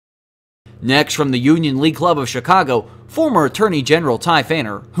Next, from the Union League Club of Chicago, former Attorney General Ty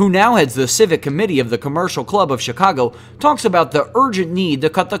Fahner, who now heads the Civic Committee of the Commercial Club of Chicago, talks about the urgent need to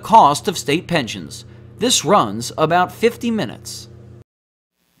cut the cost of state pensions. This runs about 50 minutes.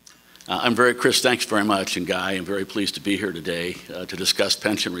 Chris, thanks very much, and Guy, I'm very pleased to be here today to discuss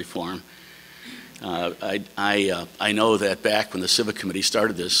pension reform. I know that back when the Civic Committee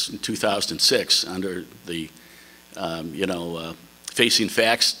started this in 2006 under the, Facing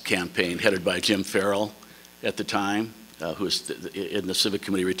Facts campaign headed by Jim Farrell at the time, who was in the Civic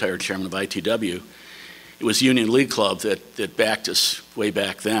Committee retired chairman of ITW. It was Union League Club that backed us way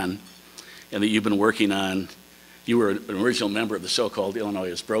back then, and that you've been working on. You were an original member of the so-called Illinois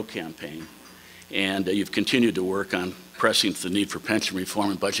is Broke campaign, and you've continued to work on pressing the need for pension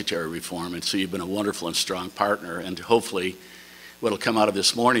reform and budgetary reform, and so you've been a wonderful and strong partner, and hopefully what will come out of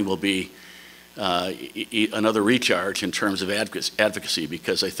this morning will be another recharge in terms of advocacy,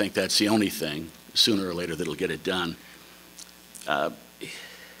 because I think that's the only thing, sooner or later, that'll get it done. As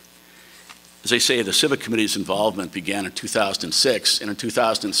I say, the Civic Committee's involvement began in 2006, and in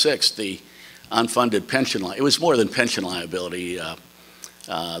 2006, the unfunded pension, it was more than pension liability.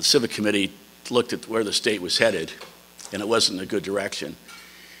 The Civic Committee looked at where the state was headed, and it wasn't in a good direction,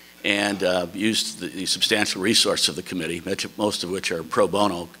 and used the substantial resources of the committee, most of which are pro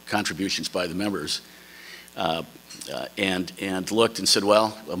bono contributions by the members, and looked and said,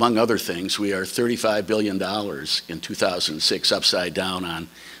 well, among other things, we are $35 billion in 2006 upside down on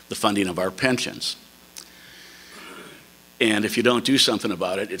the funding of our pensions. And if you don't do something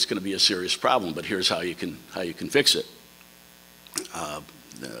about it, it's going to be a serious problem, but here's how you can fix it.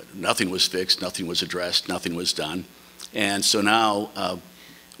 Nothing was fixed, nothing was addressed, nothing was done. And so now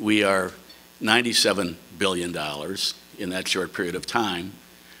we are $97 billion in that short period of time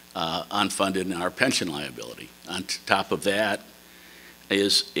unfunded in our pension liability. On top of that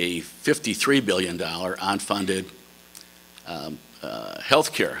is a $53 billion unfunded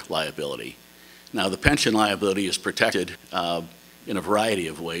health care liability. Now, the pension liability is protected in a variety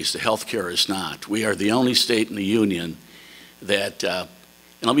of ways. The health care is not. We are the only state in the union that, and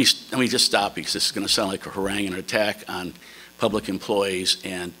let me just stop, because this is going to sound like a harangue and an attack on public employees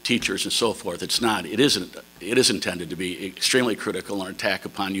and teachers and so forth. It's not. It is intended to be extremely critical and an attack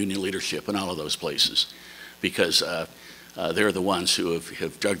upon union leadership in all of those places, because they're the ones who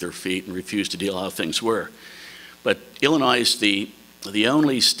have dug their feet and refused to deal how things were. But Illinois is the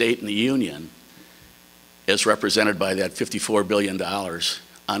only state in the union, as represented by that $54 billion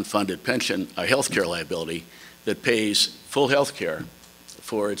unfunded pension, health care liability, that pays full health care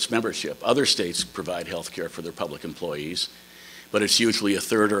for its membership. Other states provide health care for their public employees, but it's usually a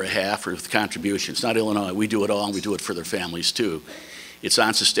third or a half or with contributions. Not Illinois. We do it all, and we do it for their families too. It's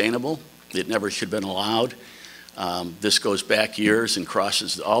unsustainable. It never should have been allowed. This goes back years and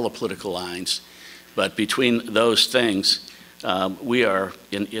crosses all the political lines. But between those things, we are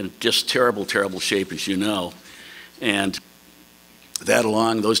in just terrible, terrible shape, as you know. And that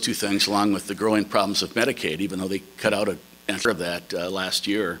those two things, along with the growing problems of Medicaid, even though they cut out an answer of that last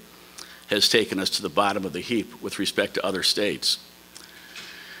year, has taken us to the bottom of the heap with respect to other states.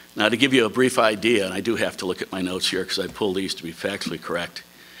 Now, to give you a brief idea, and I do have to look at my notes here because I pulled these to be factually correct,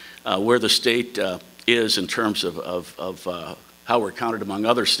 where the state is in terms of how we're counted among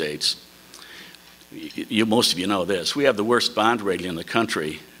other states. Most of you know this. We have the worst bond rating in the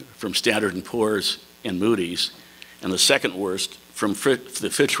country from Standard & Poor's and Moody's, and the second worst from the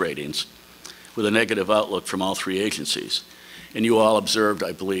Fitch ratings, with a negative outlook from all three agencies. And you all observed,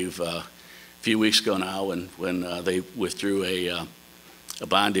 I believe, a few weeks ago now when they withdrew a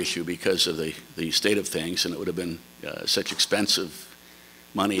bond issue because of the state of things, and it would have been such expensive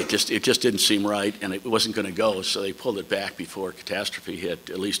money. It just didn't seem right, and it wasn't going to go, so they pulled it back before catastrophe hit,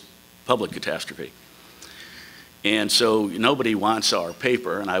 at least public catastrophe. And so nobody wants our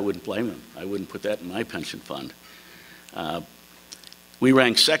paper, and I wouldn't blame them. I wouldn't put that in my pension fund. We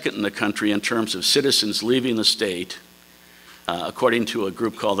rank second in the country in terms of citizens leaving the state. According to a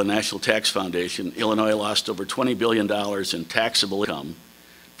group called the National Tax Foundation, Illinois lost over $20 billion in taxable income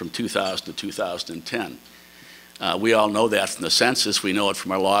from 2000 to 2010. We all know that from the census. We know it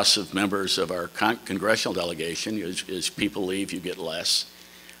from our loss of members of our congressional delegation. As people leave, you get less.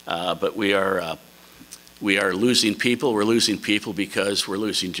 But we are losing people. We're losing people because we're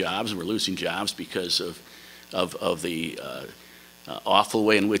losing jobs, and we're losing jobs because of the awful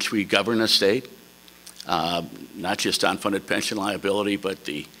way in which we govern a state. Not just unfunded pension liability, but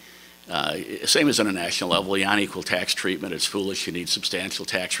the same as on a national level, the unequal tax treatment is foolish. You need substantial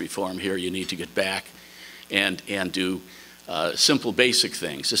tax reform here. You need to get back and do simple, basic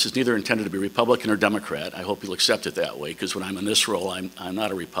things. This is neither intended to be Republican or Democrat. I hope you'll accept it that way, because when I'm in this role, I'm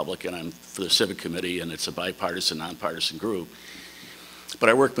not a Republican. I'm for the Civic Committee, and it's a bipartisan, nonpartisan group. But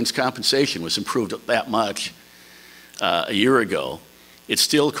our workman's compensation was improved that much a year ago. It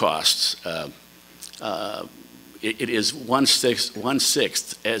still costs, it is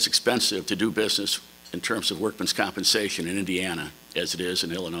one-sixth as expensive to do business in terms of workman's compensation in Indiana as it is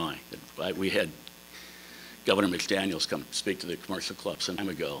in Illinois. We had Governor McDaniels come speak to the commercial club some time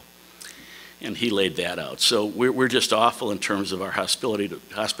ago, and he laid that out. So we're just awful in terms of our hospitality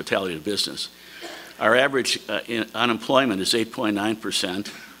to business. Our average unemployment is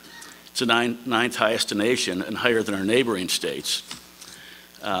 8.9%. It's the ninth highest in the nation and higher than our neighboring states.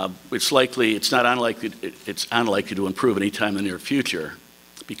 It's unlikely to improve anytime in the near future,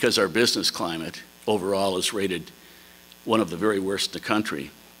 because our business climate overall is rated one of the very worst in the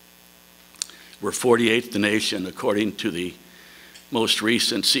country. We're 48th in the nation according to the most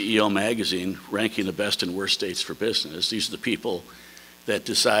recent CEO magazine ranking the best and worst states for business. These are the people that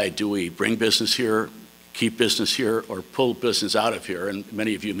decide, do we bring business here, keep business here, or pull business out of here? And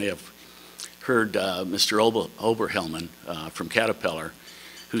many of you may have heard Mr. Oberhelman from Caterpillar,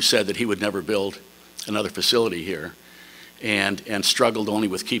 who said that he would never build another facility here, and struggled only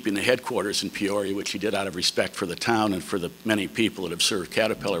with keeping the headquarters in Peoria, which he did out of respect for the town and for the many people that have served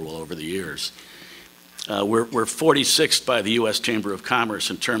Caterpillar well over the years. We're 46th by the U.S. Chamber of Commerce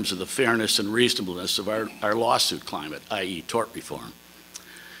in terms of the fairness and reasonableness of our lawsuit climate, i.e. tort reform.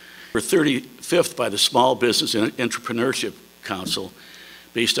 We're 35th by the Small Business and Entrepreneurship Council,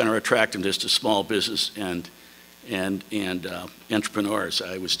 based on our attractiveness to small business and entrepreneurs.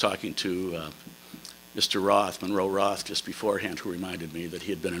 I was talking to Mr. Roth, Monroe Roth, just beforehand, who reminded me that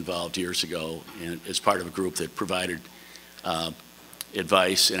he had been involved years ago as part of a group that provided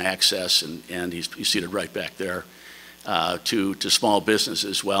advice and access, and he's seated right back there, to small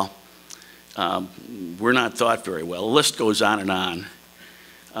businesses. Well, we're not thought very well. The list goes on and on.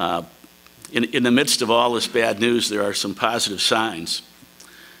 In the midst of all this bad news, there are some positive signs.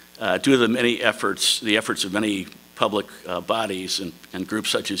 Due to the many efforts, the efforts of many public bodies and groups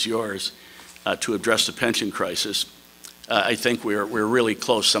such as yours to address the pension crisis, I think we're really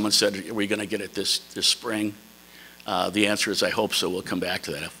close. Someone said, are we going to get it this spring? The answer is, I hope so. We'll come back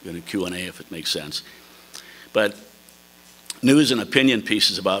to that in a Q&A if it makes sense. But news and opinion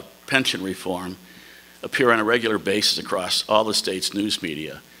pieces about pension reform appear on a regular basis across all the state's news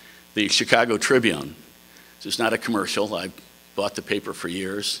media. The Chicago Tribune, this is not a commercial. I bought the paper for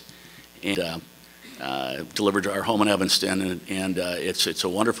years, and delivered to our home in Evanston, and it's a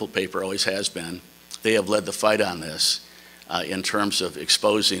wonderful paper, always has been. They have led the fight on this in terms of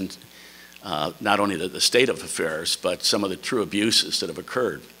exposing not only the state of affairs, but some of the true abuses that have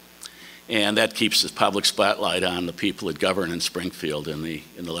occurred. And that keeps the public spotlight on the people that govern in Springfield in the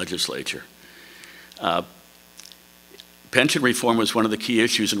legislature. Pension reform was one of the key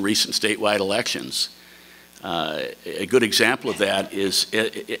issues in recent statewide elections. A good example of that is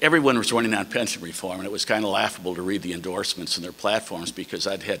everyone was running on pension reform, and it was kind of laughable to read the endorsements in their platforms, because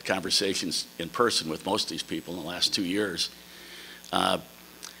I'd had conversations in person with most of these people in the last 2 years.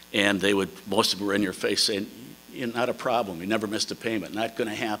 And most of them were in your face saying, not a problem, you never missed a payment, not going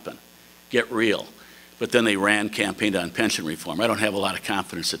to happen, get real. But then they campaigned on pension reform. I don't have a lot of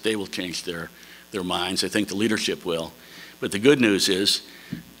confidence that they will change their minds. I think the leadership will. But the good news is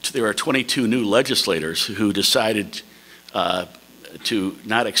there are 22 new legislators who decided to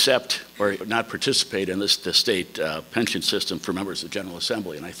not accept or not participate in the state pension system for members of the General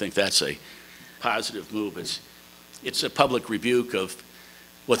Assembly, and I think that's a positive move. It's a public rebuke of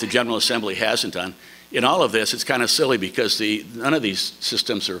what the General Assembly hasn't done. In all of this, it's kind of silly, because none of these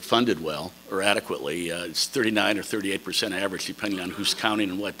systems are funded well or adequately. It's 39 or 38% average, depending on who's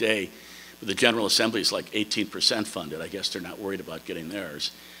counting and what day. But the General Assembly is like 18% funded. I guess they're not worried about getting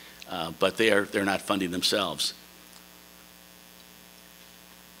theirs. But they're not funding themselves.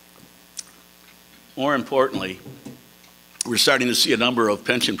 More importantly, we're starting to see a number of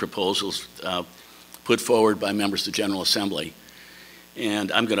pension proposals put forward by members of the General Assembly.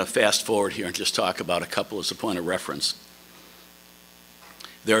 And I'm going to fast forward here and just talk about a couple as a point of reference.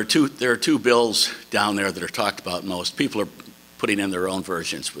 There are two bills down there that are talked about most. People are putting in their own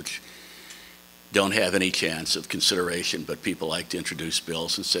versions, which don't have any chance of consideration, but people like to introduce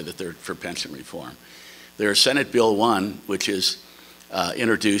bills and say that they're for pension reform. There's Senate Bill 1, which is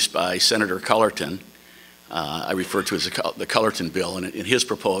introduced by Senator Cullerton. I refer to as the Cullerton bill, and his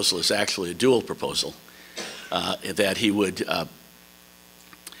proposal is actually a dual proposal, that he would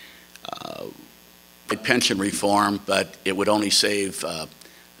pension reform, but it would only save, I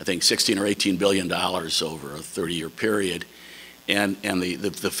think, $16 or $18 billion over a 30-year period. And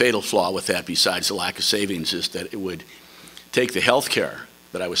the fatal flaw with that, besides the lack of savings, is that it would take the health care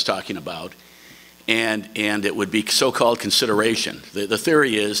that I was talking about, and it would be so-called consideration. The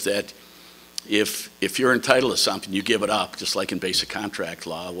theory is that if you're entitled to something, you give it up, just like in basic contract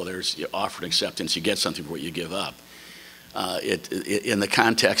law. Well, there's offer and acceptance. You get something for what you give up. In the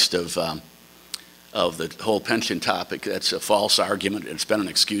context of the whole pension topic, that's a false argument. It's been an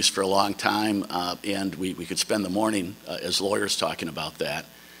excuse for a long time, and we could spend the morning as lawyers talking about that.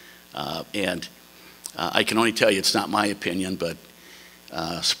 I can only tell you it's not my opinion, but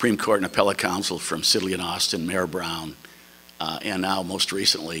Supreme Court and Appellate Counsel from Sidley and Austin, Mayor Brown, and now most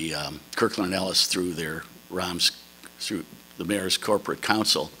recently Kirkland and Ellis through through the Mayor's Corporate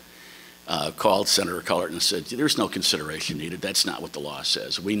Counsel, called Senator Cullerton and said, there's no consideration needed. That's not what the law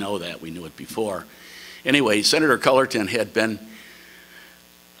says. We know that. We knew it before. Anyway, Senator Cullerton had been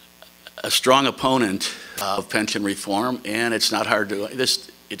a strong opponent of pension reform, and it's not hard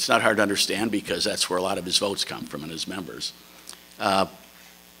to understand because that's where a lot of his votes come from and his members.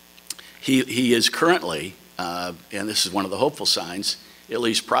 He is currently, and this is one of the hopeful signs, at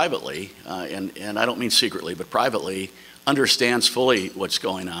least privately, and I don't mean secretly, but privately, understands fully what's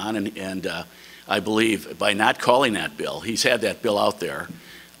going on, and I believe by not calling that bill, he's had that bill out there,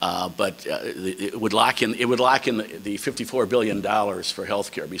 but it would lock in the $54 billion for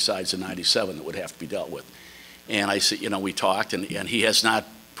health care besides the 97 that would have to be dealt with. And I said, we talked, and he has not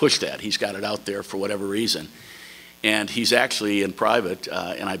pushed that. He's got it out there for whatever reason. And he's actually in private,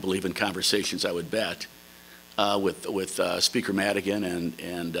 and I believe in conversations, I would bet, with Speaker Madigan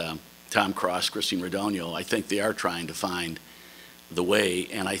and Tom Cross, Christine Radogno. I think they are trying to find the way,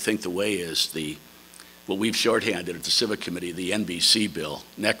 and I think the way is what we've shorthanded at the Civic Committee, the NBC bill,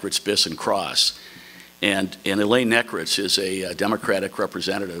 Neckritz, Biss, and Cross. And Elaine Neckritz is a Democratic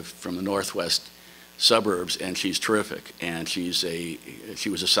representative from the Northwest suburbs, and she's terrific. And she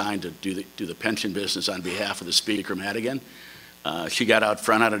was assigned to do the pension business on behalf of the Speaker Madigan. She got out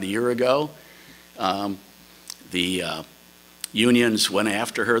front on it a year ago. The unions went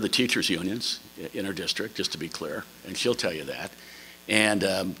after her, the teachers' unions in her district, just to be clear, and she'll tell you that.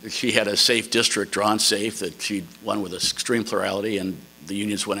 And she had a safe district, drawn safe, that she won with extreme plurality, and the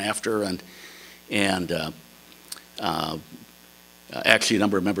unions went after her, and actually a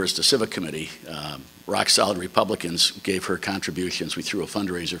number of members of the Civic Committee, rock-solid Republicans, gave her contributions. We threw a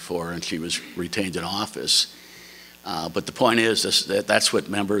fundraiser for her, and she was retained in office. But the point is that's what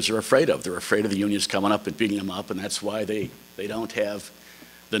members are afraid of. They're afraid of the unions coming up and beating them up, and that's why they don't have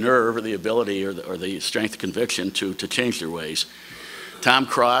the nerve or the ability or the strength of conviction to change their ways. Tom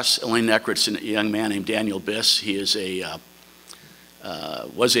Cross, Elaine Neckritz, and a young man named Daniel Biss. He is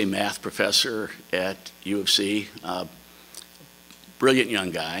was a math professor at U of C, brilliant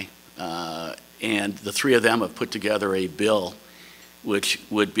young guy, and the three of them have put together a bill which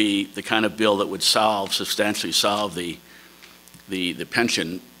would be the kind of bill that would substantially solve the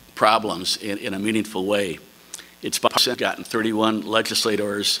pension problems in a meaningful way. It's gotten 31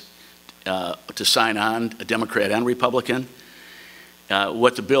 legislators to sign on, a Democrat and Republican.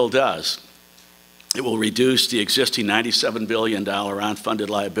 What the bill does, it will reduce the existing $97 billion unfunded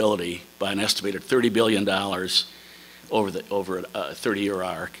liability by an estimated $30 billion over a 30-year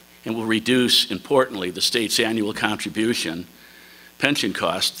arc, and will reduce, importantly, the state's annual contribution pension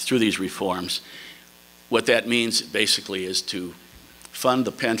costs through these reforms. What that means basically is to fund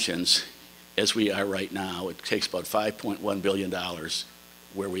the pensions as we are right now. It takes about $5.1 billion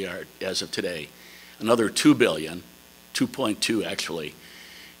where we are as of today. Another $2 billion, 2.2 actually,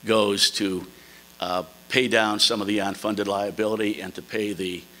 goes to pay down some of the unfunded liability and to pay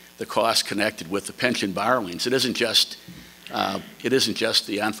the costs connected with the pension borrowings. It isn't just the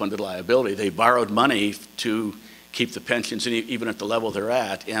unfunded liability. They borrowed money to keep the pensions even at the level they're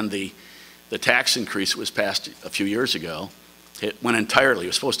at, and the tax increase that was passed a few years ago, it went entirely, it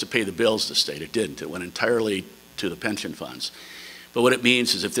was supposed to pay the bills of the state, it didn't. It went entirely to the pension funds. But what it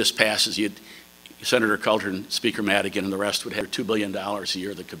means is if this passes, Senator Cullerton, Speaker Madigan, and the rest would have $2 billion a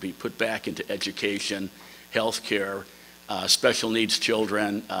year that could be put back into education, health care, special needs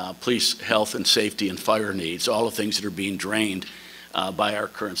children, police health and safety and fire needs, all the things that are being drained by our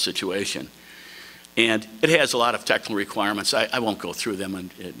current situation. And it has a lot of technical requirements. I won't go through them,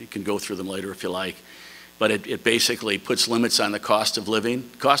 and you can go through them later if you like. But it basically puts limits on the cost of living.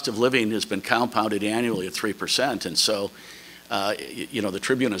 Cost of living has been compounded annually at 3%, and so the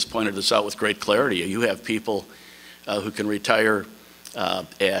Tribune has pointed this out with great clarity. You have people who can retire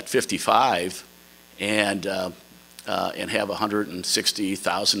at 55 and have a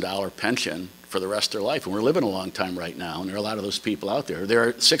 $160,000 pension for the rest of their life. And we're living a long time right now, and there are a lot of those people out there. There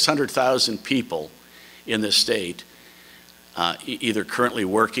are 600,000 people in this state either currently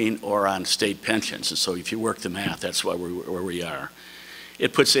working or on state pensions. And so if you work the math, that's where we are.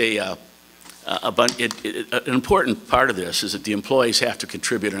 It puts an important part of this is that the employees have to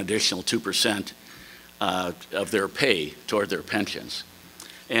contribute an additional 2% of their pay toward their pensions.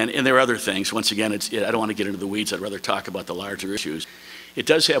 And there are other things. Once again, I don't want to get into the weeds. I'd rather talk about the larger issues. It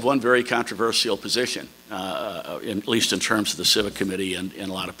does have one very controversial position, at least in terms of the Civic Committee and a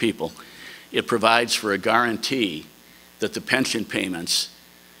lot of people. It provides for a guarantee that the pension payments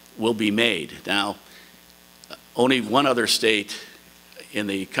will be made. Now, only one other state in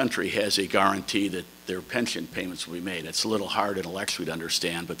the country has a guarantee that their pension payments will be made. It's a little hard intellectually to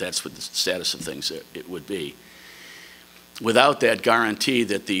understand, but that's what the status of things it would be. Without that guarantee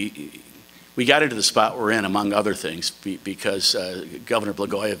that we got into the spot we're in, among other things, because Governor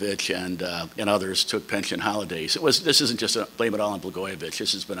Blagojevich and others took pension holidays. This isn't just blame it all on Blagojevich.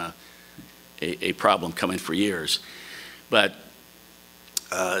 This has been a problem coming for years. But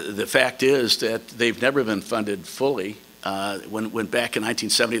the fact is that they've never been funded fully. When back in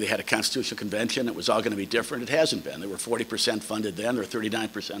 1970 they had a constitutional convention, it was all going to be different. It hasn't been. They were 40% funded then. They're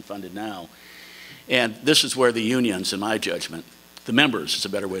 39% funded now. And this is where the unions, in my judgment, the members is a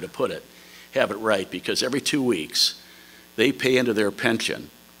better way to put it, have it right, because every 2 weeks they pay into their pension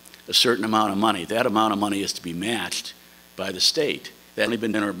a certain amount of money. That amount of money is to be matched by the state. That only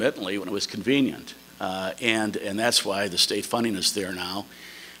been intermittently when it was convenient. And that's why the state funding is there now.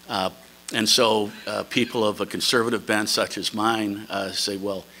 And so people of a conservative bent such as mine say,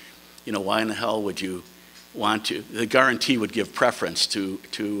 well, you know, why in the hell would you want to? The guarantee would give preference to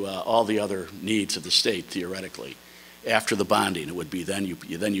all the other needs of the state, theoretically. After the bonding, it would be then you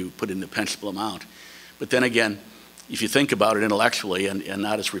put in the pensionable amount. But then again, if you think about it intellectually and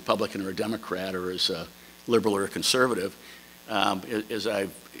not as Republican or a Democrat or as a liberal or a conservative, as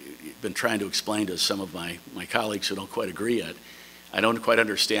I've been trying to explain to some of my colleagues who don't quite agree yet, I don't quite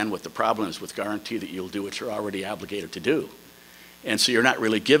understand what the problem is with guarantee that you'll do what you're already obligated to do. And so you're not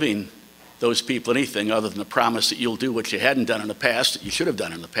really giving those people anything other than the promise that you'll do what you hadn't done in the past that you should have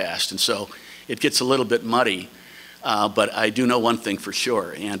done in the past. And so it gets a little bit muddy, but I do know one thing for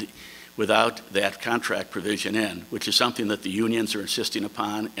sure. And without that contract provision in, which is something that the unions are insisting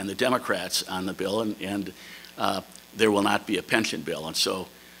upon and the Democrats on the bill, and there will not be a pension bill. And so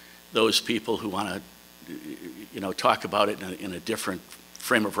those people who want to talk about it in a different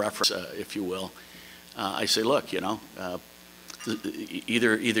frame of reference, if you will, I say, look, either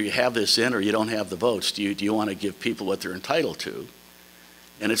you have this in or you don't have the votes. Do you want to give people what they're entitled to?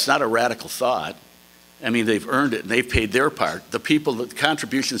 And it's not a radical thought. I mean, they've earned it and they've paid their part. The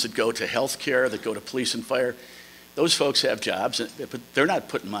contributions that go to health care, that go to police and fire, those folks have jobs, but they're not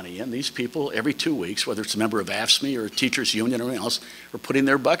putting money in. These people, every 2 weeks, whether it's a member of AFSCME or a teachers union or anything else, are putting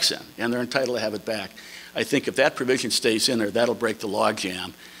their bucks in, and they're entitled to have it back. I think if that provision stays in there, that'll break the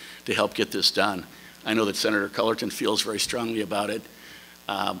logjam to help get this done. I know that Senator Cullerton feels very strongly about it.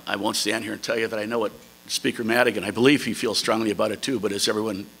 I won't stand here and tell you that I know what Speaker Madigan, I believe he feels strongly about it too, but as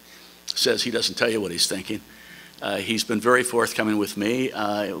everyone says, he doesn't tell you what he's thinking. He's been very forthcoming with me.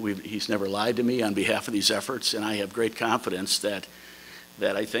 He's never lied to me on behalf of these efforts, and I have great confidence that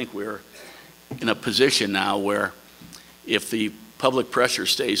I think we're in a position now where if the public pressure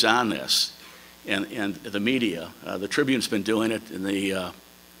stays on this, and the media, the Tribune's been doing it, and the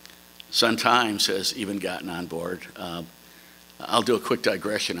Sun-Times has even gotten on board. I'll do a quick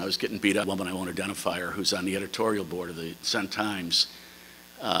digression. I was getting beat up by a woman I won't identify her who's on the editorial board of the Sun-Times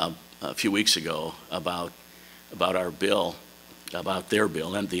a few weeks ago about our bill, about their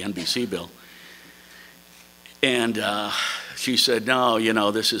bill and the NBC bill. And she said,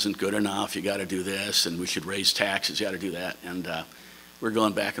 no, this isn't good enough. You got to do this, and we should raise taxes. You got to do that. And we're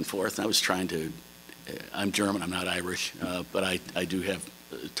going back and forth. And I was trying to, I'm German, I'm not Irish, but I do have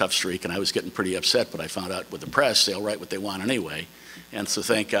a tough streak, and I was getting pretty upset, but I found out with the press, they'll write what they want anyway. And so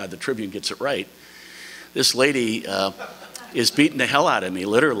thank God the Tribune gets it right. This lady is beating the hell out of me,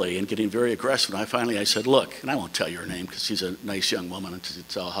 literally, and getting very aggressive. And I said, look, and I won't tell you her name because she's a nice young woman and to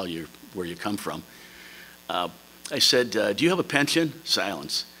tell where you come from. I said, do you have a pension?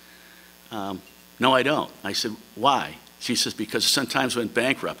 Silence. No, I don't. I said, why? She says, because Sun-Times went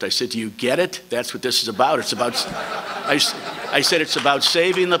bankrupt. I said, do you get it? That's what this is about. It's about, I said, it's about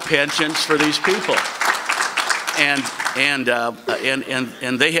saving the pensions for these people. And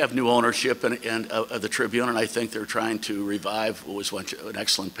they have new ownership of the Tribune, and I think they're trying to revive what was once an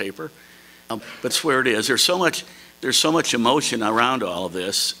excellent paper. But it's where it is. There's so much emotion around all of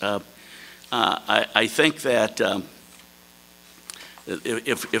this. I think that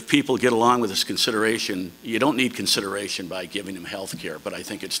if people get along with this consideration, you don't need consideration by giving them health care, but I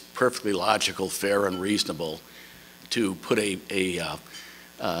think it's perfectly logical, fair, and reasonable to put a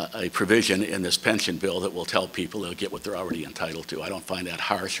provision in this pension bill that will tell people they'll get what they're already entitled to. I don't find that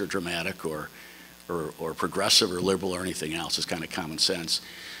harsh or dramatic or progressive or liberal or anything else. It's kind of common sense.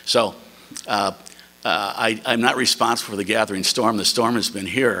 So I'm not responsible for the gathering storm. The storm has been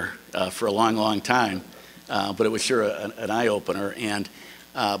here for a long, long time, but it was sure an eye-opener. And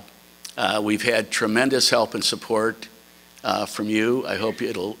we've had tremendous help and support from you. I hope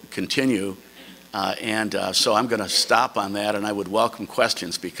it'll continue. So I'm going to stop on that, and I would welcome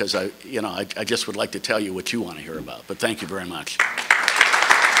questions because I just would like to tell you what you want to hear about. But thank you very much.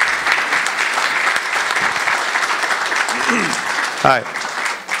 Hi.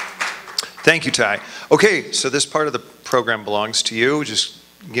 Thank you, Ty. Okay, so this part of the program belongs to you. Just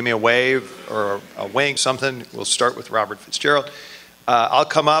give me a wave or a wink, something. We'll start with Robert Fitzgerald. I'll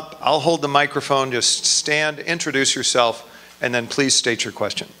come up. I'll hold the microphone. Just stand, introduce yourself, and then please state your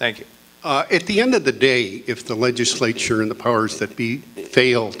question. Thank you. At the end of the day, if the legislature and the powers that be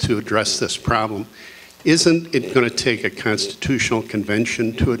fail to address this problem, isn't it going to take a constitutional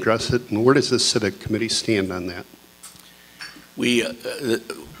convention to address it? And where does the Civic Committee stand on that?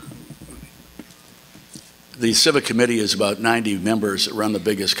 The Civic Committee is about 90 members that run the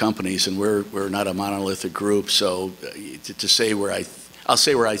biggest companies, and we're not a monolithic group. So to say I'll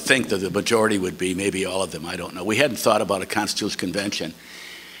say where I think that the majority would be, maybe all of them, I don't know. We hadn't thought about a constitutional convention.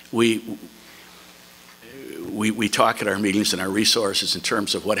 We talk at our meetings and our resources in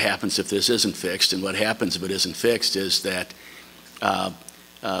terms of what happens if this isn't fixed, and what happens if it isn't fixed is that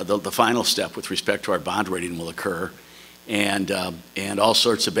the final step with respect to our bond rating will occur, and all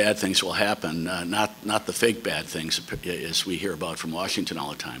sorts of bad things will happen, not the fake bad things as we hear about from Washington all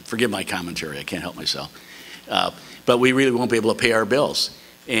the time. Forgive my commentary, I can't help myself. But we really won't be able to pay our bills.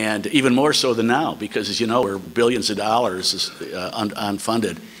 And even more so than now, because as you know, we're billions of dollars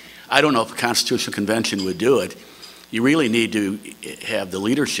unfunded. I don't know if a constitutional convention would do it. You really need to have the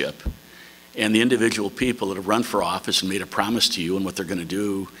leadership and the individual people that have run for office and made a promise to you and what they're going to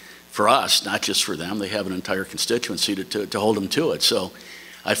do for us, not just for them. They have an entire constituency to hold them to it. So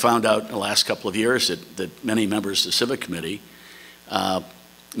I found out in the last couple of years that many members of the Civic Committee,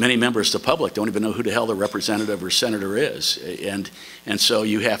 many members of the public don't even know who the hell the representative or senator is. And so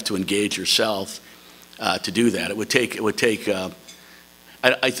you have to engage yourself to do that. It would take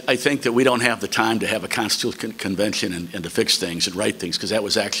I think that we don't have the time to have a constitutional convention and to fix things and write things, because that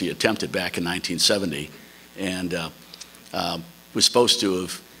was actually attempted back in 1970 and was supposed to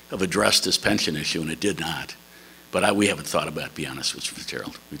have addressed this pension issue, and it did not. But we haven't thought about it, to be honest, Mr.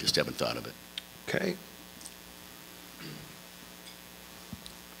 Fitzgerald. We just haven't thought of it. Okay.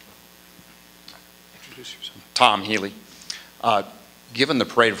 Introduce yourself. Tom Healy. Given the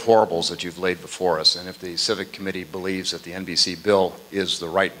parade of horribles that you've laid before us, and if the Civic Committee believes that the NBC bill is the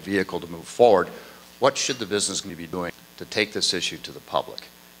right vehicle to move forward, what should the business community be doing to take this issue to the public?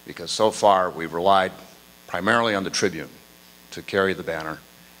 Because so far we've relied primarily on the Tribune to carry the banner,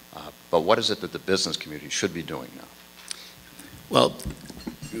 but what is it that the business community should be doing now? Well,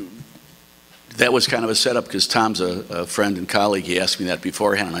 that was kind of a setup because Tom's a friend and colleague. He asked me that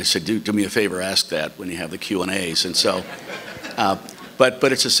beforehand, and I said, do me a favor, ask that when you have the Q&As. And so,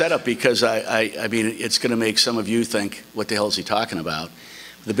 but it's a setup because I mean, it's going to make some of you think, what the hell is he talking about?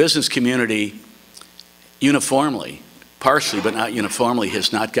 The business community uniformly, partially but not uniformly,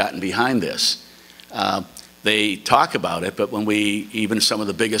 has not gotten behind this. They talk about it, but when even some of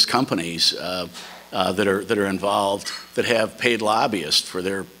the biggest companies that are involved, that have paid lobbyists for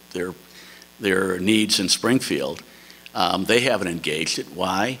their needs in Springfield, they haven't engaged it.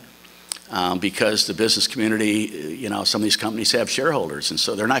 Why? Because the business community, some of these companies have shareholders, and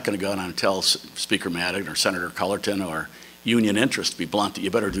so they're not going to go out and tell Speaker Madigan or Senator Cullerton or union interest, to be blunt, that you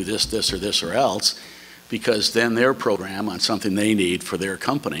better do this, this, or else, because then their program on something they need for their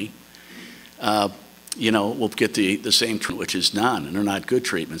company, will get the same treatment, which is none, and they're not good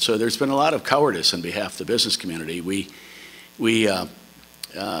treatment. So there's been a lot of cowardice on behalf of the business community. We got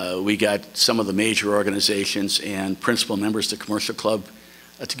some of the major organizations and principal members of the Commercial Club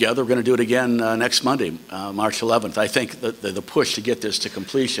together. We're going to do it again next Monday, March 11th. I think the push to get this to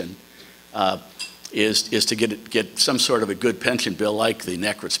completion is to get some sort of a good pension bill like the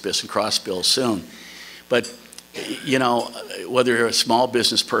Neckrets, Biss, and Cross bill soon. But, whether you're a small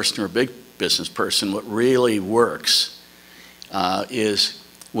business person or a big business person, what really works is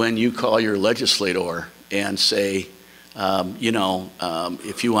when you call your legislator and say,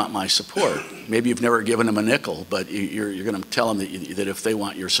 if you want my support, maybe you've never given them a nickel, but you're going to tell them that if they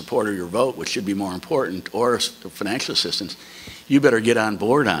want your support or your vote, which should be more important, or financial assistance, you better get on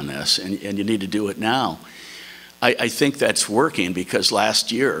board on this, and you need to do it now. I think that's working because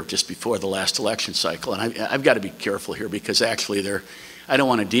last year, just before the last election cycle, and I've got to be careful here because actually I don't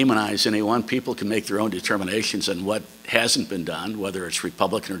want to demonize anyone. People can make their own determinations on what hasn't been done, whether it's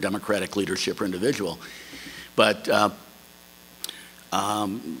Republican or Democratic leadership or individual. But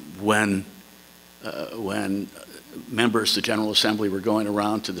when members of the General Assembly were going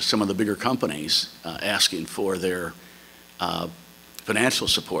around to some of the bigger companies asking for their financial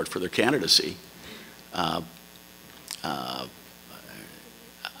support for their candidacy,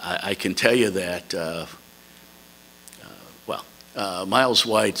 I can tell you that, Miles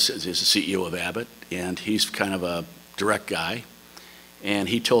White is the CEO of Abbott, and he's kind of a direct guy. And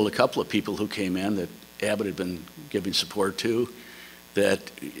he told a couple of people who came in that Abbott had been giving support to that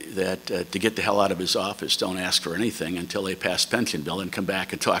to get the hell out of his office, don't ask for anything until they pass pension bill and come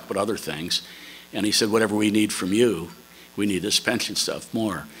back and talk about other things. And he said, whatever we need from you, we need this pension stuff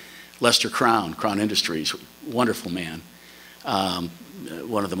more. Lester Crown Industries, wonderful man.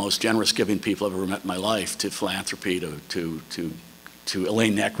 One of the most generous giving people I've ever met in my life to philanthropy, to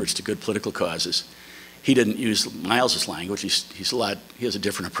Elaine Neckridge, to good political causes. He didn't use Miles's language. He has a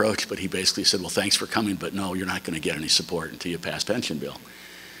different approach, but he basically said, well, thanks for coming, but no, you're not going to get any support until you pass pension bill.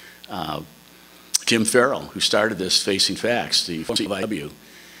 Jim Farrell, who started this Facing Facts, the CIW,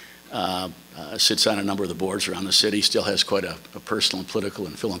 sits on a number of the boards around the city, still has quite a personal and political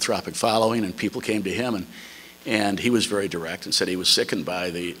and philanthropic following, and people came to him, and he was very direct and said he was sickened by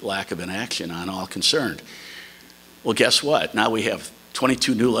the lack of inaction on all concerned. Well, guess what? Now we have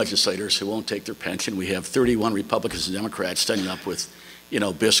 22 new legislators who won't take their pension. We have 31 Republicans and Democrats standing up with,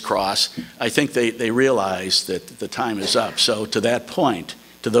 Biss Cross. I think they realize that the time is up. So to that point,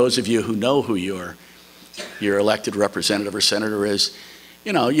 to those of you who know who your elected representative or senator is,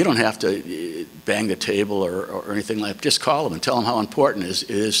 you don't have to bang the table or anything like that. Just call them and tell them how important it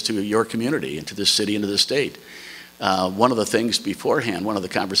is to your community and to this city and to the state. One of the things beforehand, one of the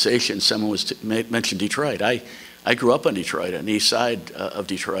conversations, someone mentioned Detroit. I grew up in Detroit, on the east side of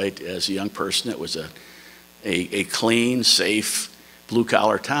Detroit as a young person. It was a clean, safe,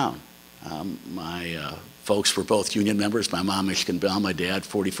 blue-collar town. My folks were both union members. My mom, Michigan bound. My dad,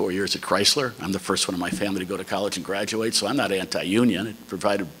 44 years at Chrysler. I'm the first one in my family to go to college and graduate, so I'm not anti-union. It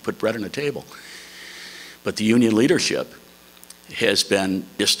put bread on the table. But the union leadership has been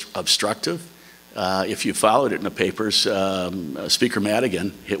just obstructive. If you followed it in the papers, Speaker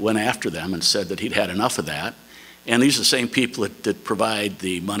Madigan went after them and said that he'd had enough of that. And these are the same people that provide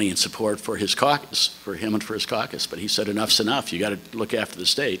the money and support for his caucus, for him and for his caucus. But he said enough's enough. You got to look after the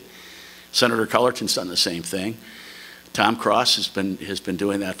state. Senator Cullerton's done the same thing. Tom Cross has been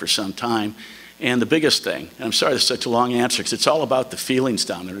doing that for some time. And the biggest thing, and I'm sorry this is such a long answer, because it's all about the feelings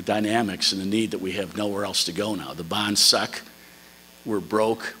down there, the dynamics, and the need that we have nowhere else to go now. The bonds suck. We're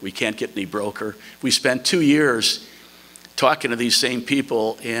broke. We can't get any broker. We spent 2 years talking to these same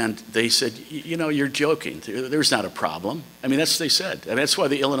people, and they said, you're joking. There's not a problem. I mean, that's what they said. I mean, that's why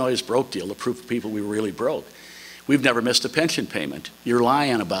the Illinois is broke deal, to prove to people we were really broke. We've never missed a pension payment. You're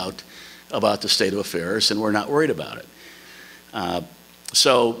lying about the state of affairs, and we're not worried about it.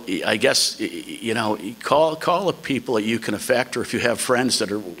 So I guess, call the people that you can affect, or if you have friends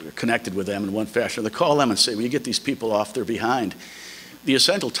that are connected with them in one fashion, call them and say, well, you get these people off their behind. The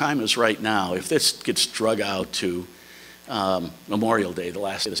essential time is right now. If this gets drug out to Memorial Day, the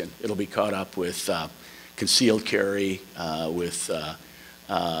last day, it'll be caught up with concealed carry, with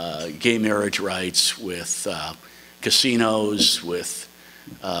gay marriage rights, with casinos, with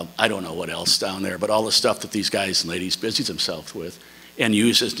I don't know what else down there, but all the stuff that these guys and ladies busy themselves with and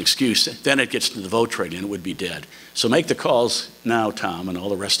use as an excuse. Then it gets to the vote trade and it would be dead. So make the calls now, Tom, and all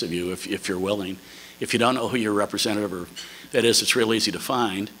the rest of you, if you're willing. If you don't know who your representative or that is, it's real easy to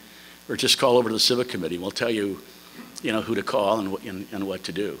find, or just call over to the Civic Committee. We'll tell you, who to call and what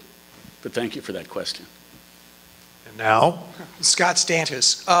to do. But thank you for that question. And now? Scott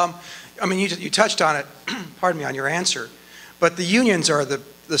Stantis. I mean, you touched on it, pardon me, on your answer, but the unions are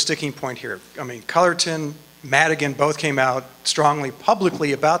the sticking point here. I mean, Cullerton, Madigan both came out strongly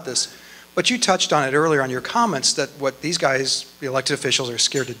publicly about this, but you touched on it earlier on your comments that what these guys, the elected officials, are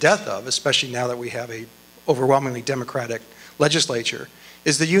scared to death of, especially now that we have a overwhelmingly Democratic legislature,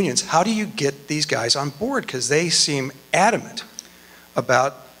 is the unions. How do you get these guys on board? Because they seem adamant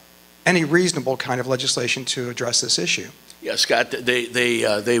about any reasonable kind of legislation to address this issue. Yeah, Scott,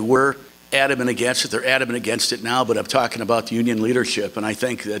 they were adamant against it. They're adamant against it now, but I'm talking about the union leadership, and I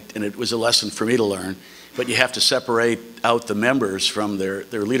think that, and it was a lesson for me to learn, but you have to separate out the members from their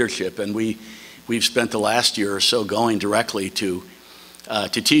leadership, and we've spent the last year or so going directly to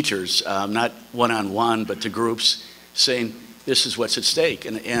teachers, not one-on-one, but to groups, saying this is what's at stake.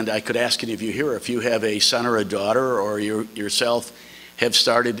 And I could ask any of you here, if you have a son or a daughter, or you yourself have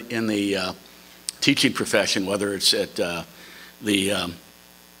started in the teaching profession, whether it's at the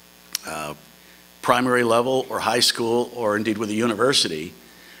primary level or high school or indeed with a university,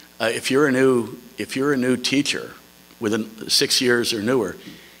 if you're a new teacher within 6 years or newer,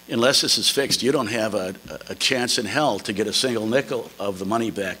 unless this is fixed, you don't have a chance in hell to get a single nickel of the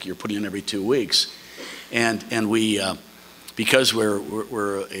money back you're putting in every 2 weeks. And we, because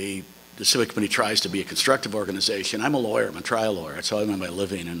the Civic Committee tries to be a constructive organization. I'm a lawyer, I'm a trial lawyer, that's how I make my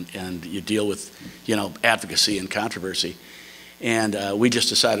living, and you deal with, you know, advocacy and controversy. And we just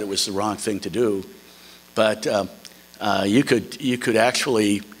decided it was the wrong thing to do. But you could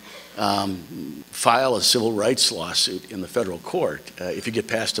actually file a civil rights lawsuit in the federal court. If you get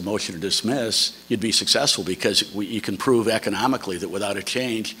past a motion to dismiss, you'd be successful, because you can prove economically that without a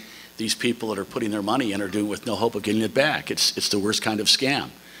change, these people that are putting their money in are doing it with no hope of getting it back. It's the worst kind of scam.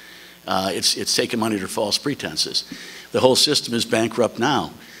 It's taking money under false pretenses. The whole system is bankrupt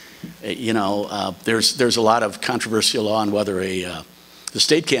now. You know, there's a lot of controversial law on whether the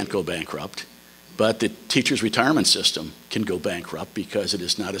state can't go bankrupt, but the teachers' retirement system can go bankrupt because it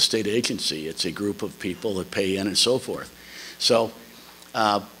is not a state agency. It's a group of people that pay in and so forth. So,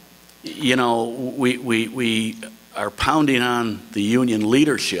 you know, we are pounding on the union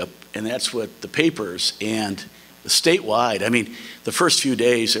leadership, and that's what the papers and the statewide, I mean, the first few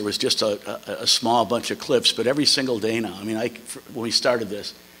days there was just a small bunch of clips, but every single day now, I mean, when we started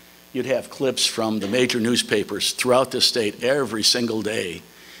this, you'd have clips from the major newspapers throughout the state every single day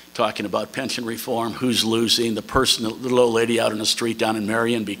talking about pension reform, who's losing, the little old lady out in the street down in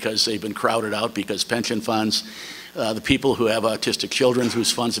Marion because they've been crowded out because pension funds, the people who have autistic children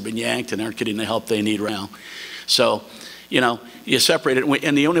whose funds have been yanked and aren't getting the help they need right now. So, you know, you separate it,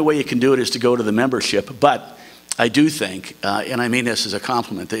 and the only way you can do it is to go to the membership. But I do think, and I mean this as a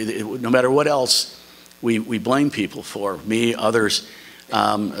compliment, no matter what else we blame people for, me, others,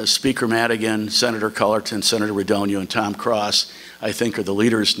 Speaker Madigan, Senator Cullerton, Senator Redonio, and Tom Cross, I think are the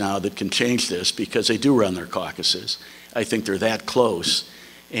leaders now that can change this, because they do run their caucuses. I think they're that close.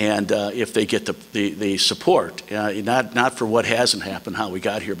 And if they get the support, not for what hasn't happened, how we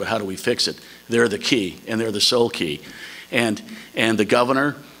got here, but how do we fix it, they're the key, and they're the sole key. And the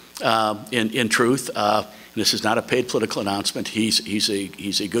governor, in truth, this is not a paid political announcement. He's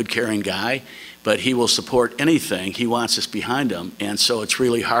a good, caring guy, but he will support anything. He wants us behind him, and so it's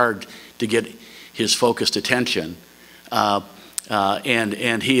really hard to get his focused attention. And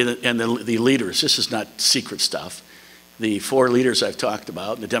the leaders. This is not secret stuff. The four leaders I've talked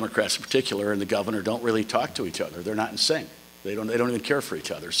about, and the Democrats in particular, and the governor don't really talk to each other. They're not in sync. They don't even care for each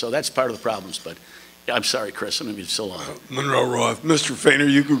other. So that's part of the problems. But I'm sorry, Chris. I mean, it's so long. Monroe Roth, Mr. Fahner,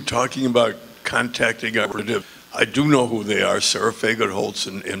 you were talking about contacting our representative. I do know who they are, Sarah Fagan-Holtz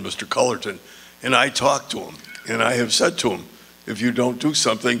and Mr. Cullerton, and I talked to them, and I have said to them, if you don't do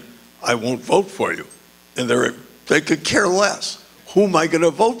something, I won't vote for you. And they could care less. Who am I going to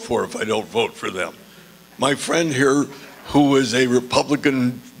vote for if I don't vote for them? My friend here, who is a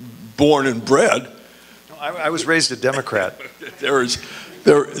Republican born and bred. I was raised a Democrat. There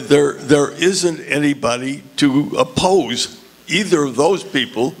isn't anybody to oppose either of those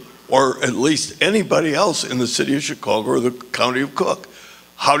people, or at least anybody else in the city of Chicago or the county of Cook.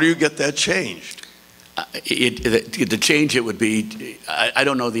 How do you get that changed? To change it would be, I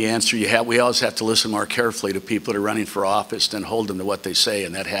don't know the answer. We always have to listen more carefully to people that are running for office and hold them to what they say,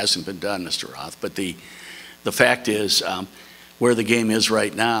 and that hasn't been done, Mr. Roth. But the fact is, where the game is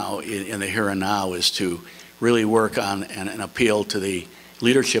right now, in the here and now, is to really work on and appeal to the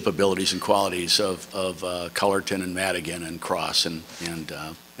leadership abilities and qualities of Cullerton and Madigan and Cross and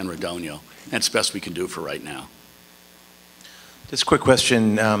Redonio. That's the best we can do for right now. Just a quick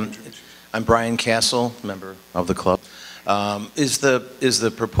question. I'm Brian Castle, member of the club. Is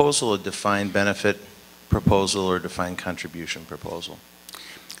the proposal a defined benefit proposal or defined contribution proposal?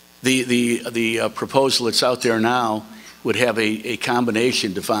 The proposal that's out there now would have a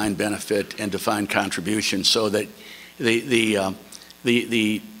combination defined benefit and defined contribution, so that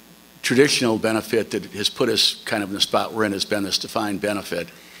the traditional benefit that has put us kind of in the spot we're in has been this defined benefit,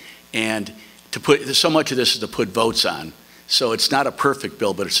 and so much of this is to put votes on. So it's not a perfect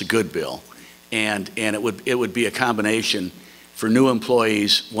bill, but it's a good bill, and it would be a combination for new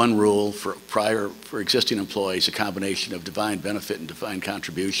employees, one rule; for existing employees, a combination of defined benefit and defined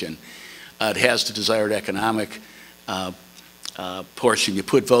contribution. It has the desired economic portion you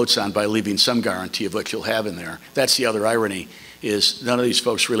put votes on by leaving some guarantee of what you'll have in there. That's the other irony, is none of these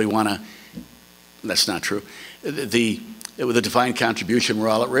folks really want to. That's not true. With the defined contribution, we're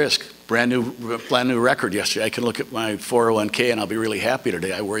all at risk. brand new record yesterday. I can look at my 401k and I'll be really happy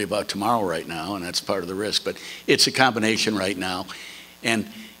today. I worry about tomorrow right now, and that's part of the risk. But it's a combination right now, and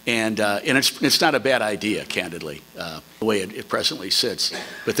it's not a bad idea, candidly, the way it presently sits.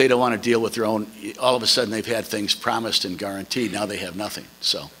 But they don't want to deal with their own. All of a sudden, they've had things promised and guaranteed. Now they have nothing.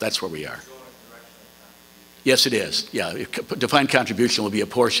 So that's where we are. Yes, it is. Yeah, defined contribution will be a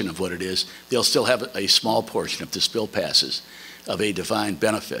portion of what it is. They'll still have a small portion if this bill passes of a defined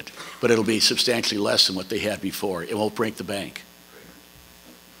benefit, but it'll be substantially less than what they had before. It won't break the bank.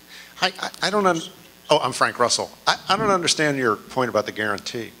 I don't oh, I'm Frank Russell. I don't understand your point about the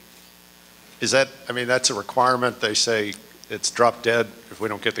guarantee. Is that, I mean, that's a requirement. They say it's drop dead if we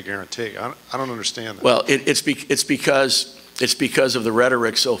don't get the guarantee. I don't understand that. Well, it's because of the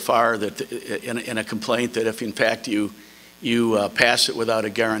rhetoric so far that in a complaint that if in fact you pass it without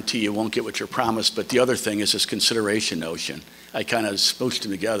a guarantee, you won't get what you're promised. But the other thing is this consideration notion. I kind of smooched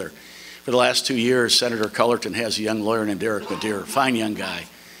them together. For the last 2 years, Senator Cullerton has a young lawyer named Eric Madeira, fine young guy,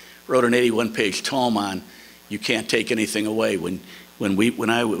 wrote an 81-page tome on you can't take anything away. When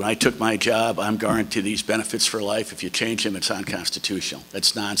I took my job, I'm guaranteed these benefits for life. If you change them, it's unconstitutional.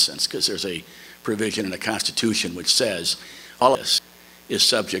 That's nonsense, because there's a provision in the Constitution which says all of this is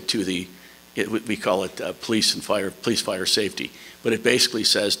subject to we call it police, fire safety. But it basically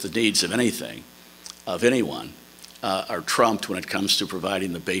says the needs of anything, of anyone, are trumped when it comes to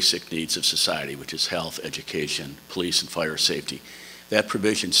providing the basic needs of society, which is health, education, police, and fire safety. That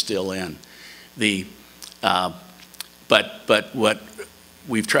provision's still in. But what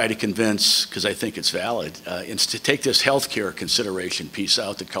we've tried to convince, because I think it's valid, is to take this health care consideration piece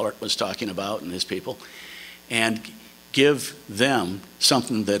out that Cullert was talking about and his people, and give them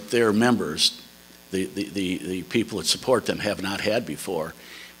something that their members, the people that support them, have not had before,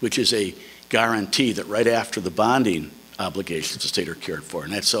 which is a guarantee that right after the bonding obligations the state are cared for.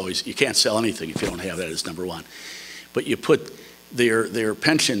 And that's always, you can't sell anything if you don't have that as number one. But you put their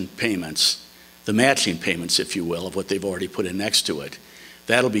pension payments, the matching payments, if you will, of what they've already put in next to it,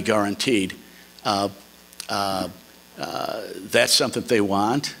 that'll be guaranteed. That's something they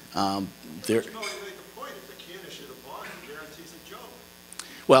want.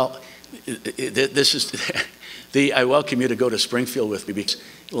 Well, this is, I welcome you to go to Springfield with me, because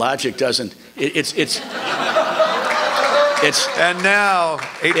logic doesn't, and now,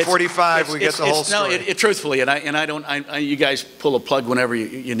 8:45, we get the whole story. No, truthfully, you guys pull a plug whenever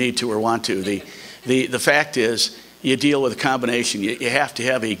you need to or want to. The fact is, you deal with a combination. You have to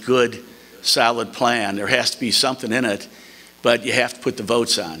have a good, solid plan. There has to be something in it, but you have to put the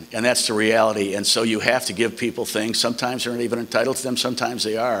votes on, and that's the reality. And so you have to give people things. Sometimes they're not even entitled to them, sometimes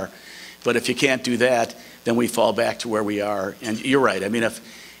they are. But if you can't do that, then we fall back to where we are. And you're right. I mean,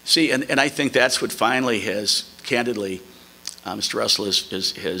 and I think that's what finally has, candidly, Mr. Russell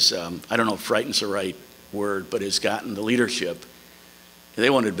has I don't know if frightened's the right word, but has gotten the leadership. They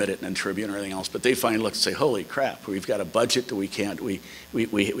won't admit it in Tribune or anything else, but they finally look and say, holy crap, we've got a budget that we can't, we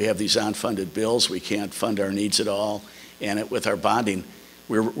have these unfunded bills, we can't fund our needs at all, and with our bonding,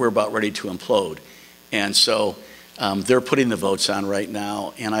 we're about ready to implode. And so they're putting the votes on right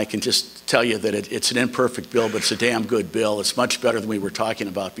now, and I can just tell you that it's an imperfect bill, but it's a damn good bill. It's much better than we were talking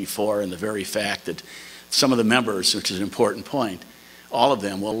about before, and the very fact that some of the members, which is an important point, all of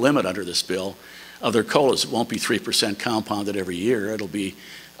them will limit under this bill of their COLAs. It won't be 3% compounded every year. It'll be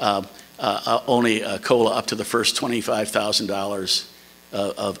only a COLA up to the first $25,000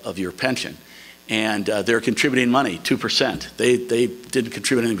 of your pension. And they're contributing money, 2%. They didn't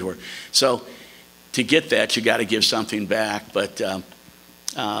contribute anything before. So to get that, you got to give something back. But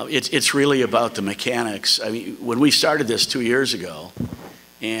it's really about the mechanics. I mean, when we started this 2 years ago,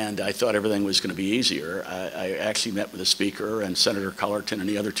 and I thought everything was going to be easier, I actually met with the Speaker and Senator Cullerton and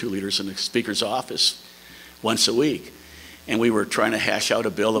the other two leaders in the Speaker's office once a week. And we were trying to hash out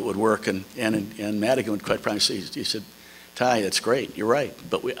a bill that would work. And Madigan would quite promptly say, he said, Ty, that's great, you're right,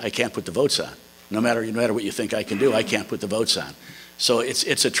 but I can't put the votes on. No matter what you think I can do, I can't put the votes on. So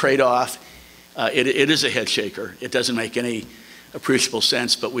it's a trade-off. It is a head shaker. It doesn't make any appreciable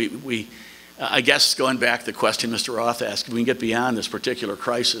sense, but I guess going back to the question Mr. Roth asked, if we can get beyond this particular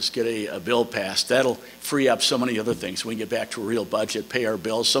crisis, get a bill passed, that'll free up so many other things. We can get back to a real budget, pay our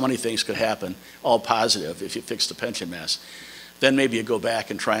bills, so many things could happen, all positive if you fix the pension mess. Then maybe you go back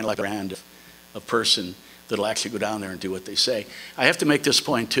and try and elect a person that'll actually go down there and do what they say. I have to make this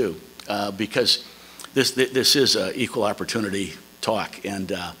point too, because this is equal opportunity talk,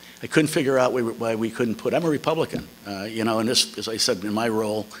 and I couldn't figure out why we couldn't put, I'm a Republican, and this, as I said, in my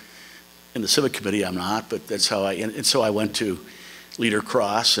role, in the Civic Committee, I'm not, but that's how and so I went to Leader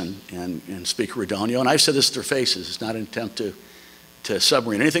Cross and Speaker Redonio, and I've said this to their faces. It's not an attempt to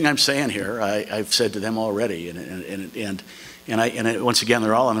submarine. Anything I'm saying here, I've said to them already, and once again,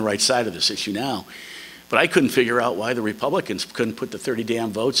 they're all on the right side of this issue now. But I couldn't figure out why the Republicans couldn't put the 30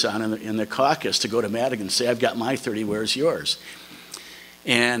 damn votes on in the caucus to go to Madigan and say, I've got my 30, where's yours?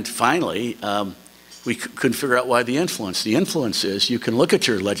 And finally, we couldn't figure out why the influence. The influence is you can look at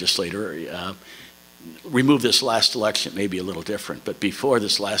your legislator, remove this last election, maybe a little different, but before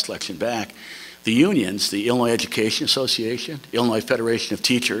this last election back, the unions, the Illinois Education Association, Illinois Federation of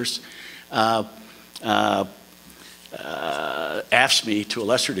Teachers, AFSCME to a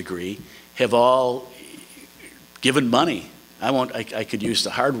lesser degree, have all given money. I could use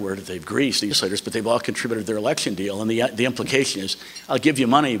the hard word if they've greased the legislators, but they've all contributed their election deal. And the implication is, I'll give you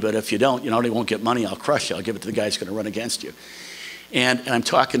money, but if you don't, they won't get money, I'll crush you. I'll give it to the guy who's going to run against you. And I'm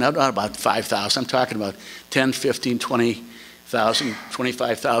talking not about 5,000, I'm talking about 10, 15, 20,000,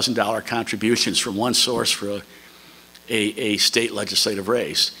 $25,000 contributions from one source for a state legislative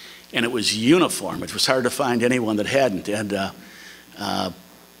race. And it was uniform. It was hard to find anyone that hadn't. And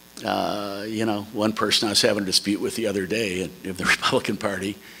one person I was having a dispute with the other day of the Republican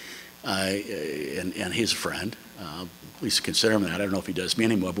Party, and he's a friend, at least consider him that. I don't know if he does me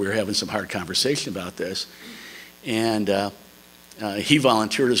anymore, but we were having some hard conversation about this. And he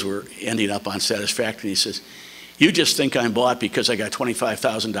volunteered as we're ending up on satisfactory. He says, you just think I'm bought because I got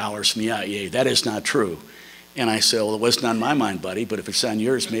 $25,000 from the IEA. That is not true. And I said, well, it wasn't on my mind, buddy, but if it's on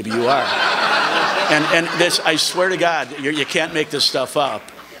yours, maybe you are. and this, I swear to God, you can't make this stuff up.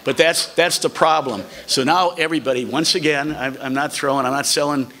 But that's the problem. So now everybody, once again, I'm not selling,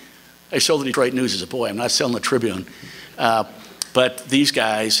 I sold the Detroit News as a boy, I'm not selling the Tribune. But these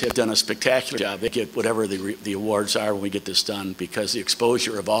guys have done a spectacular job. They get whatever the awards are when we get this done, because the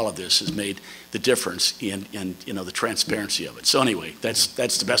exposure of all of this has made the difference in the transparency of it. So anyway, that's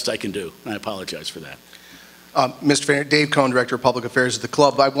the best I can do, and I apologize for that. Mr. Fahner, Dave Cohn, Director of Public Affairs at the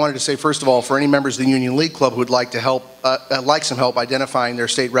club. I wanted to say, first of all, for any members of the Union League Club who would like to help, like some help identifying their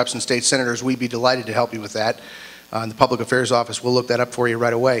state reps and state senators, we'd be delighted to help you with that. In the Public Affairs Office, we'll look that up for you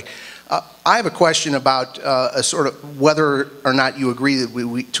right away. I have a question about a sort of whether or not you agree that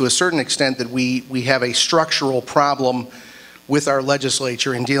we to a certain extent, that we have a structural problem with our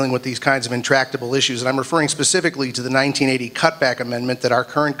legislature in dealing with these kinds of intractable issues. And I'm referring specifically to the 1980 cutback amendment that our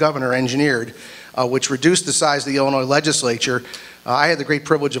current governor engineered, which reduced the size of the Illinois legislature. I had the great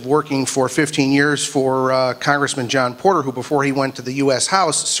privilege of working for 15 years for Congressman John Porter, who before he went to the U.S.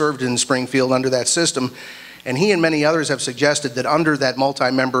 House served in Springfield under that system. And he and many others have suggested that under that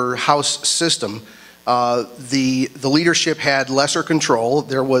multi-member House system, the leadership had lesser control,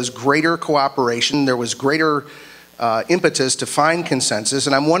 there was greater cooperation, there was greater impetus to find consensus.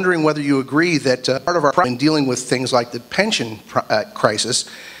 And I'm wondering whether you agree that part of our problem in dealing with things like the pension crisis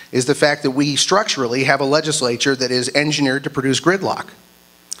is the fact that we structurally have a legislature that is engineered to produce gridlock.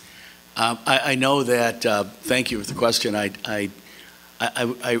 I know that, thank you for the question. I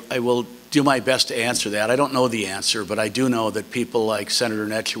will do my best to answer that. I don't know the answer, but I do know that people like Senator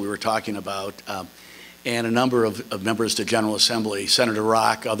Netsch, who we were talking about, and a number of members of the General Assembly, Senator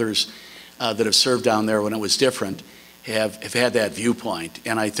Rock, others that have served down there when it was different, have had that viewpoint.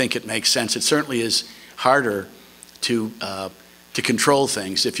 And I think it makes sense. It certainly is harder to control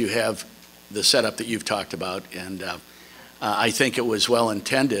things if you have the setup that you've talked about. And I think it was well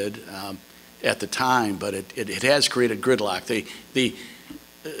intended at the time, but it has created gridlock.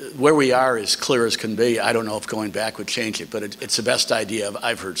 Where we are is clear as can be. I don't know if going back would change it, but it's the best idea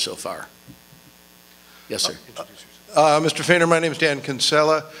I've heard so far. Yes, sir. Mr. Fahner, my name is Dan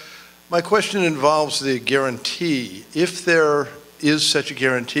Kinsella. My question involves the guarantee. If there is such a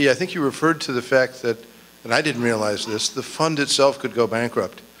guarantee, I think you referred to the fact that, and I didn't realize this, the fund itself could go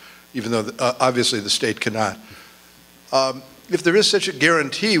bankrupt, even though obviously the state cannot. If there is such a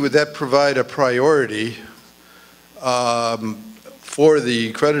guarantee, would that provide a priority for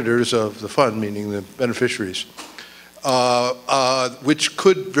the creditors of the fund, meaning the beneficiaries, which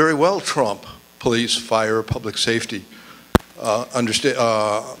could very well trump police, fire, public safety,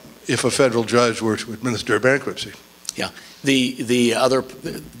 if a federal judge were to administer a bankruptcy? Yeah,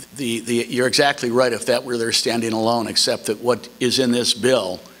 you're exactly right if that were their standing alone, except that what is in this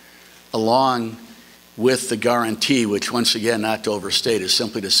bill, along with the guarantee, which once again, not to overstate, is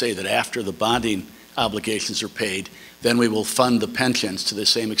simply to say that after the bonding obligations are paid, then we will fund the pensions to the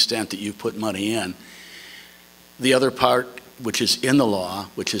same extent that you put money in. The other part, which is in the law,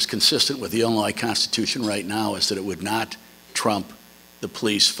 which is consistent with the Illinois Constitution right now, is that it would not trump the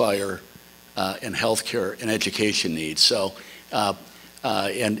police, fire, and health care and education needs. So,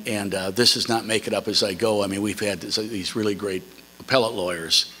 this is not make it up as I go. I mean, we've had these really great appellate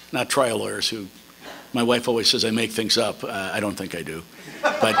lawyers, not trial lawyers, who My wife always says I make things up. I don't think I do.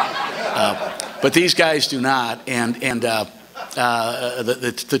 But these guys do not. And the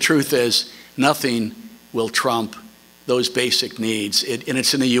truth is, nothing will trump those basic needs. And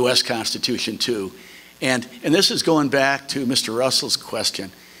it's in the U.S. Constitution, too. And this is going back to Mr. Russell's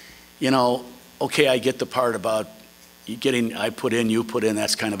question. You know, okay, I get the part about getting, I put in, you put in,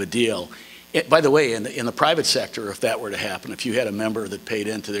 that's kind of a deal. By the way, in the private sector, if that were to happen, if you had a member that paid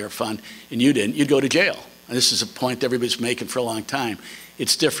into their fund and you didn't, you'd go to jail. And this is a point everybody's making for a long time.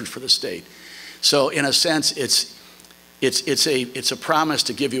 It's different for the state. So in a sense, it's a promise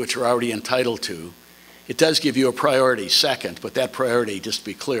to give you what you're already entitled to. It does give you a priority second, but that priority, just to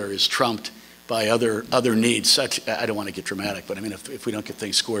be clear, is trumped by other needs. Such, I don't want to get dramatic, but I mean, if we don't get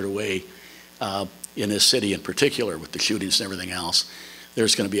things squared away in this city in particular with the shootings and everything else,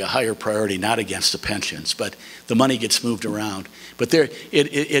 there's going to be a higher priority, not against the pensions, but the money gets moved around. But there,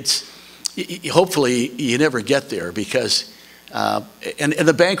 hopefully you never get there because, and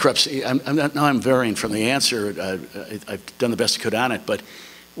the bankruptcy, now I'm varying from the answer. I've done the best I could on it, but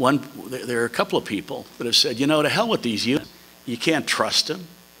there are a couple of people that have said, you know, to hell with these unions. You can't trust them.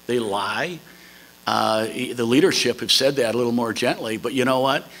 They lie. The leadership have said that a little more gently, but you know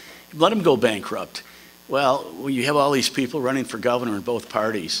what? Let them go bankrupt. Well, when you have all these people running for governor in both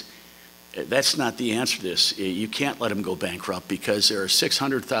parties, that's not the answer to this. You can't let them go bankrupt because there are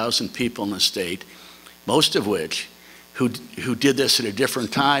 600,000 people in the state, most of which who did this at a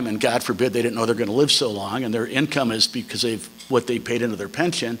different time, and God forbid they didn't know they're going to live so long, and their income is because of what they paid into their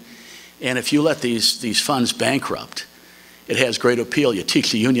pension. And if you let these funds bankrupt, it has great appeal. You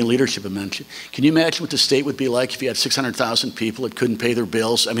teach the union leadership a mention. Can you imagine what the state would be like if you had 600,000 people that couldn't pay their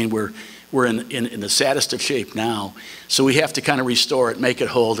bills? I mean, we're in the saddest of shape now. So we have to kind of restore it, make it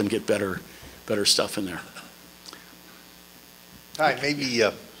hold, and get better stuff in there. Hi,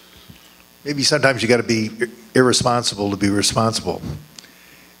 maybe sometimes you got to be irresponsible to be responsible.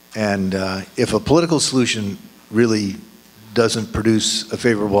 And if a political solution really doesn't produce a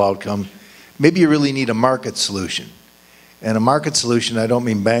favorable outcome, maybe you really need a market solution. And a market solution, I don't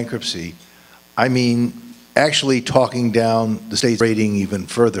mean bankruptcy. I mean actually talking down the state's rating even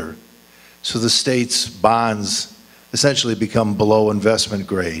further. So the state's bonds essentially become below investment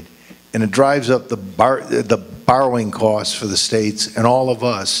grade. And it drives up the borrowing costs for the states and all of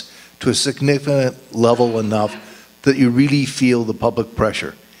us to a significant level enough that you really feel the public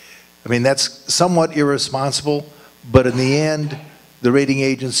pressure. I mean, that's somewhat irresponsible, but in the end, the rating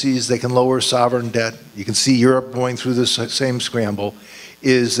agencies, they can lower sovereign debt. You can see Europe going through the same scramble,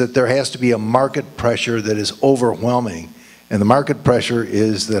 is that there has to be a market pressure that is overwhelming. And the market pressure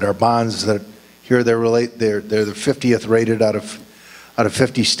is that our bonds that here they're the 50th rated out of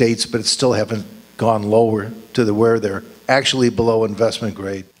 50 states, but it still haven't gone lower to where they're actually below investment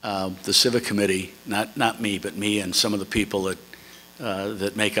grade. The Civic Committee, not me, but me and some of the people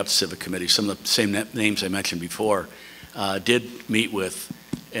that make up the Civic Committee, some of the same names I mentioned before, did meet with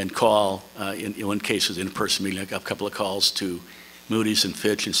and call, in one case was in-person meeting, a couple of calls to Moody's and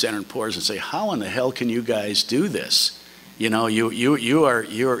Fitch and Standard & Poor's and say, how in the hell can you guys do this? You know, you're an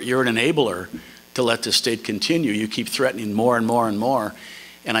enabler to let the state continue. You keep threatening more and more and more.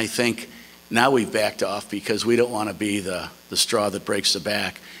 And I think now we've backed off because we don't want to be the straw that breaks the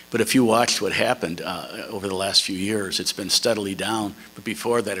back. But if you watched what happened over the last few years, it's been steadily down. But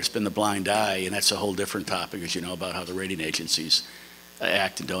before that, it's been the blind eye, and that's a whole different topic, as you know, about how the rating agencies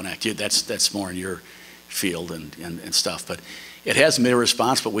act and don't act. That's more in your field and stuff. But it hasn't been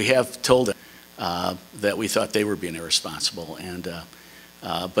irresponsible. We have told them that we thought they were being irresponsible, and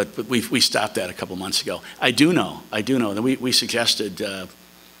but we stopped that a couple months ago. I do know that we suggested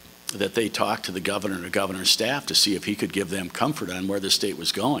that they talk to the governor and the governor's staff to see if he could give them comfort on where the state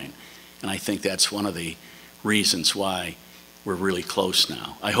was going. And I think that's one of the reasons why we're really close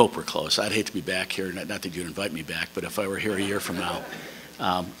now. I hope we're close. I'd hate to be back here, not that you'd invite me back, but if I were here a year from now,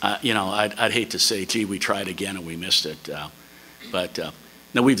 I'd hate to say, gee, we tried again and we missed it.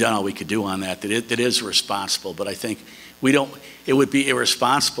 No, we've done all we could do on that. That is responsible, but I think it would be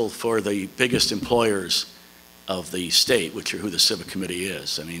irresponsible for the biggest employers of the state, which are who the Civic Committee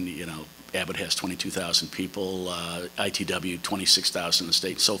is. I mean, you know, Abbott has 22,000 people, ITW 26,000 in the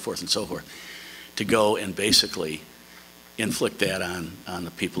state, so forth and so forth, to go and basically inflict that on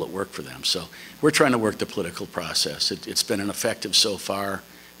the people that work for them. So we're trying to work the political process. It's been ineffective so far.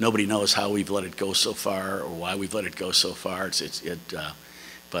 Nobody knows how we've let it go so far or why we've let it go so far.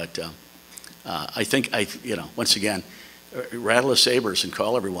 I think, once again, rattle the sabers and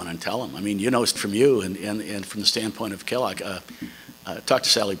call everyone and tell them. I mean, you know, from you and from the standpoint of Kellogg, talked to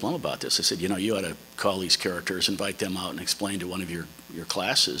Sally Blum about this. I said, you know, you ought to call these characters, invite them out and explain to one of your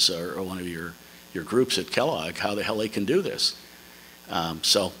classes or one of your your groups at Kellogg how the hell they can do this.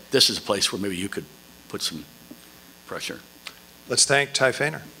 So this is a place where maybe you could put some pressure. Let's thank Ty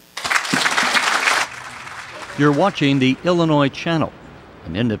Fahner. You're watching the Illinois Channel,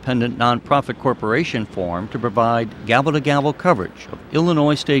 an independent nonprofit corporation formed to provide gavel-to-gavel coverage of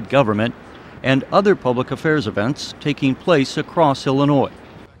Illinois state government and other public affairs events taking place across Illinois.